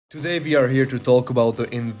Today we are here to talk about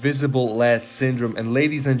the invisible lat syndrome, and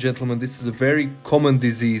ladies and gentlemen, this is a very common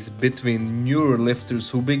disease between newer lifters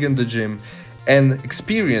who begin the gym and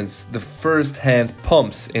experience the first-hand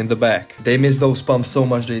pumps in the back. They miss those pumps so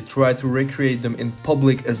much they try to recreate them in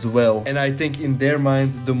public as well, and I think in their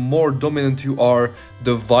mind the more dominant you are,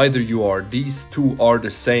 the wider you are. These two are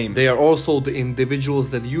the same. They are also the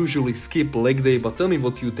individuals that usually skip leg day. But tell me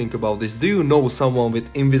what you think about this. Do you know someone with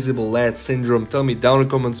invisible lat syndrome? Tell me down in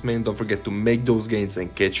the comments, man. Don't forget to make those gains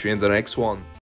and catch you in the next one.